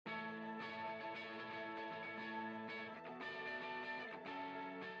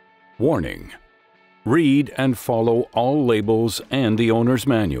Warning: read and follow all labels and the owner's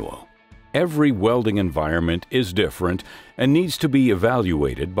manual. Every welding environment is different and needs to be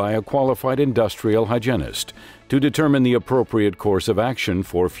evaluated by a qualified industrial hygienist to determine the appropriate course of action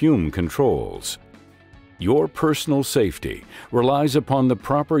for fume controls. Your personal safety relies upon the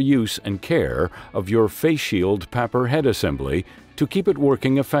proper use and care of your face shield PAPR head assembly to keep it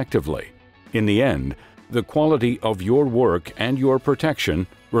working effectively. In the end, the quality of your work and your protection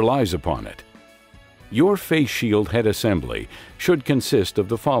relies upon it. Your face shield head assembly should consist of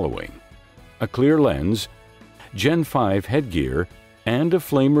the following: a clear lens, Gen 5 headgear, and a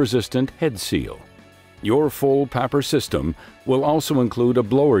flame-resistant head seal. Your full PAPR system will also include a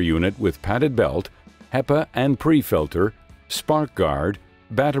blower unit with padded belt, HEPA and pre-filter, spark guard,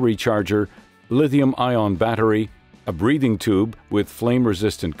 battery charger, lithium-ion battery, a breathing tube with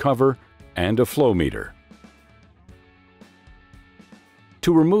flame-resistant cover, and a flow meter.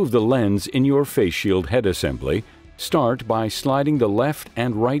 To remove the lens in your face shield head assembly, start by sliding the left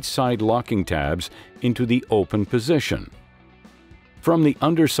and right side locking tabs into the open position. From the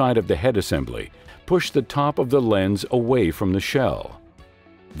underside of the head assembly, push the top of the lens away from the shell.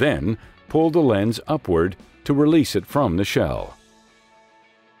 Then, pull the lens upward to release it from the shell.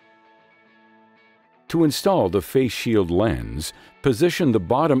 To install the face shield lens, position the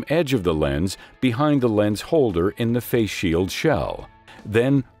bottom edge of the lens behind the lens holder in the face shield shell.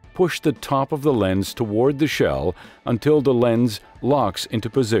 Then, push the top of the lens toward the shell until the lens locks into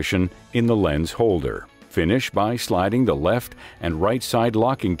position in the lens holder. Finish by sliding the left and right side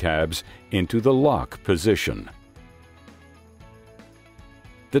locking tabs into the lock position.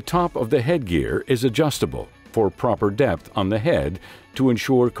 The top of the headgear is adjustable for proper depth on the head to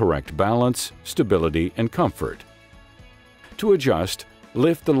ensure correct balance, stability, and comfort. To adjust,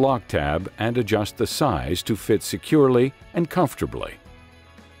 lift the lock tab and adjust the size to fit securely and comfortably.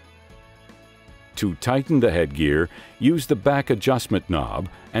 To tighten the headgear, use the back adjustment knob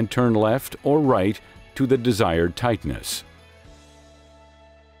and turn left or right to the desired tightness.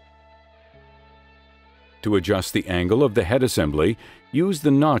 To adjust the angle of the head assembly, use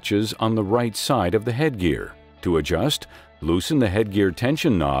the notches on the right side of the headgear. To adjust, loosen the headgear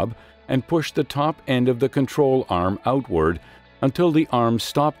tension knob and push the top end of the control arm outward until the arm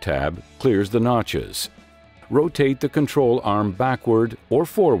stop tab clears the notches. Rotate the control arm backward or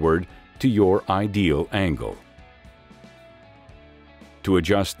forward to your ideal angle. To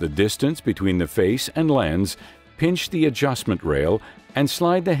adjust the distance between the face and lens, pinch the adjustment rail and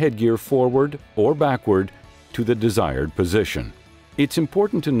slide the headgear forward or backward to the desired position. It's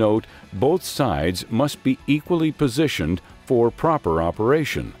important to note both sides must be equally positioned for proper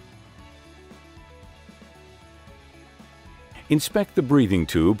operation. Inspect the breathing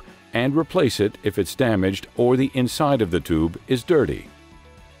tube and replace it if it's damaged or the inside of the tube is dirty.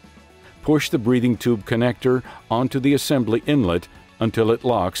 Push the breathing tube connector onto the assembly inlet until it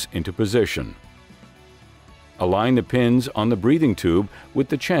locks into position. Align the pins on the breathing tube with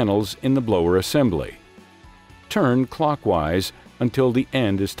the channels in the blower assembly. Turn clockwise until the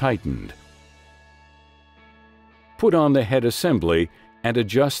end is tightened. Put on the head assembly and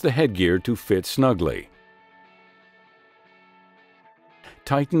adjust the headgear to fit snugly.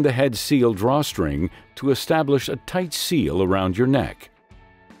 Tighten the head seal drawstring to establish a tight seal around your neck.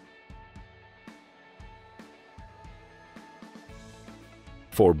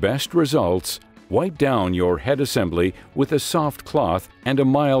 For best results, wipe down your head assembly with a soft cloth and a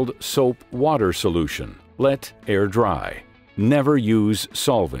mild soap-water solution. Let air dry. Never use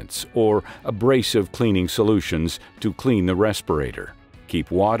solvents or abrasive cleaning solutions to clean the respirator.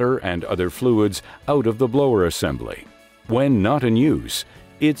 Keep water and other fluids out of the blower assembly. When not in use,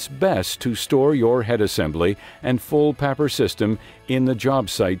 it's best to store your head assembly and full PAPR system in the job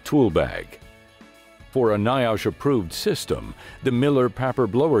site tool bag. For a NIOSH-approved system, the Miller PAPR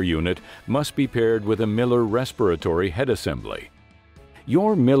blower unit must be paired with a Miller respiratory head assembly.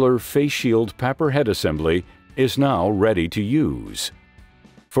 Your Miller face shield PAPR head assembly is now ready to use.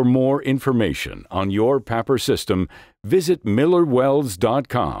 For more information on your PAPR system, visit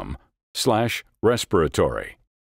millerwelds.com/respiratory.